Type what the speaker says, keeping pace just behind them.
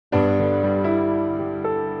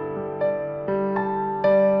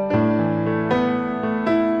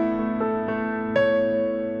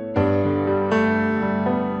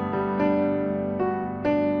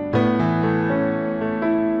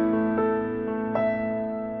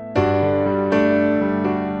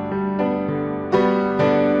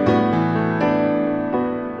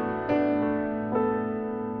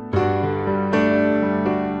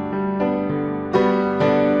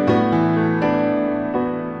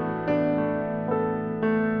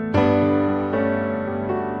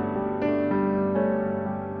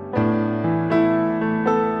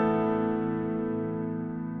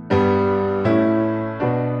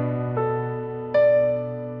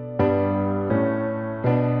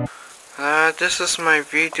this is my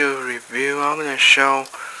video review. I'm gonna show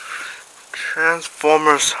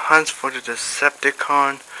Transformers Hunt for the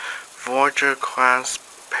Decepticon Voyager class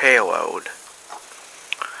Payload.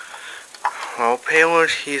 Well,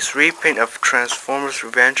 Payload, he's repaint of Transformers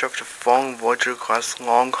Revenge of the Fallen Voyager class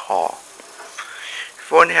long haul.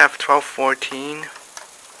 You only have 1214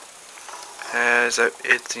 as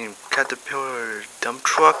it's in Caterpillar dump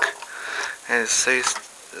truck, and it says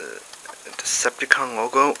Decepticon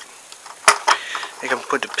logo. You can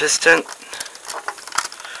put the piston.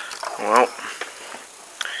 Well,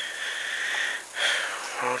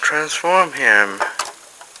 I'll transform him.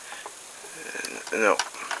 No,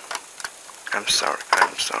 I'm sorry.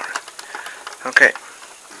 Okay,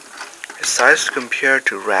 his size compared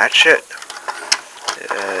to Ratchet,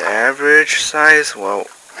 average size, well,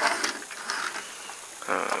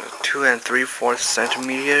 2 3/4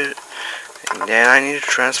 centimeters. And then I need to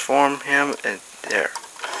transform him in there.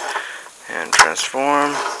 And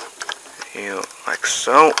transform you like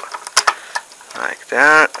so, like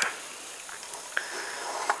that,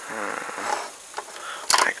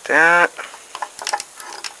 like that.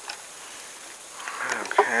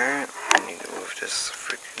 Okay, I need to move this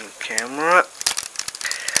freaking camera.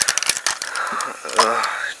 Oh,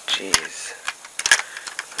 jeez.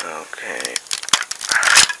 Okay.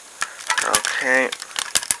 Okay.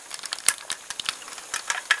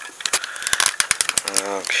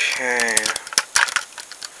 Okay.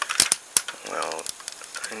 Well,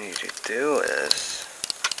 I need to do is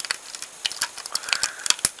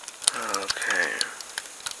okay.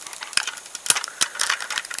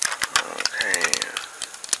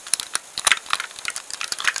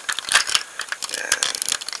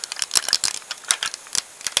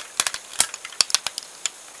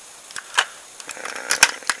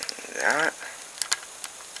 That,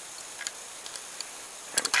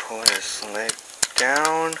 and pull his leg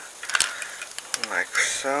down like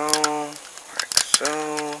so, like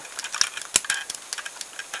so.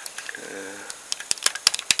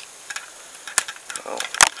 Oh,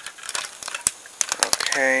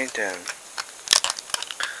 okay, then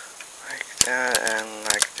like that and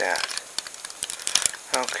like that.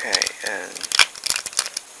 Okay, and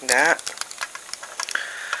that.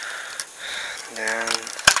 Then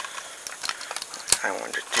I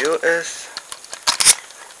want to do is,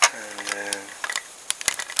 and then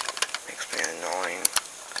makes me annoying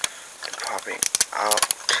to popping out.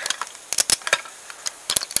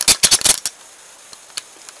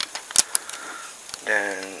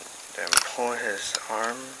 Then pull his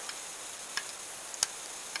arm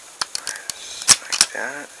like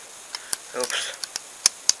that. Oops.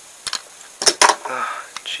 Oh,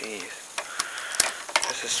 jeez.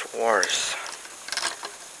 This is worse.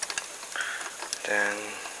 Then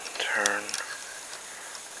turn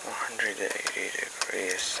 180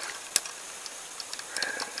 degrees.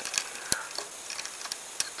 And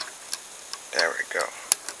there we go.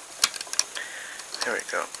 There we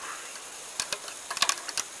go.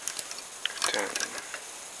 Then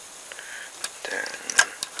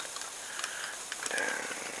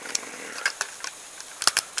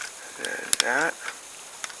that.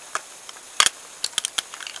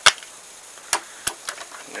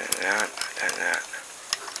 Then that.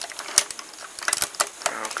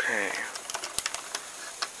 Okay.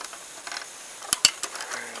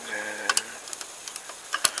 And then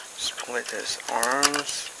split his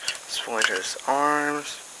arms.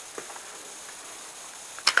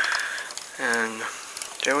 And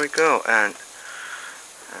there we go. And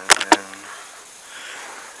then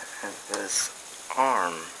his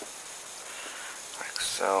arm. Like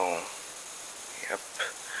so. Yep.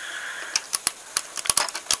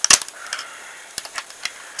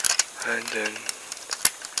 And then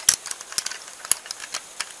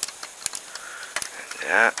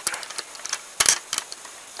that,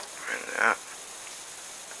 and that,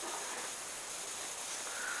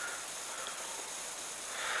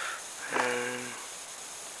 and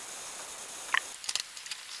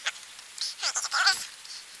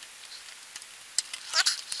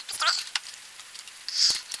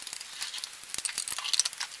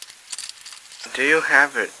there you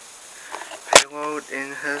have it. Payload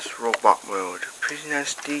in his robot mode. Pretty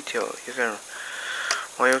nice detail. You can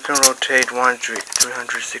rotate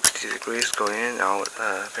 360 degrees, go in, out,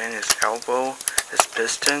 bend his elbow, his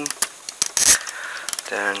piston.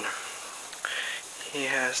 Then he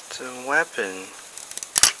has the weapon.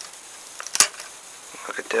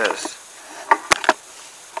 Look at this.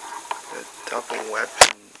 The double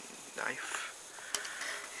weapon knife.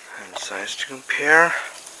 And size to compare.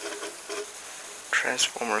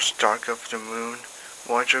 Transformers Dark of the Moon,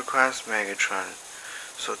 Voyager class Megatron,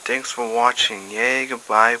 So thanks for watching. Yay,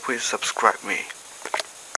 goodbye. Please subscribe me.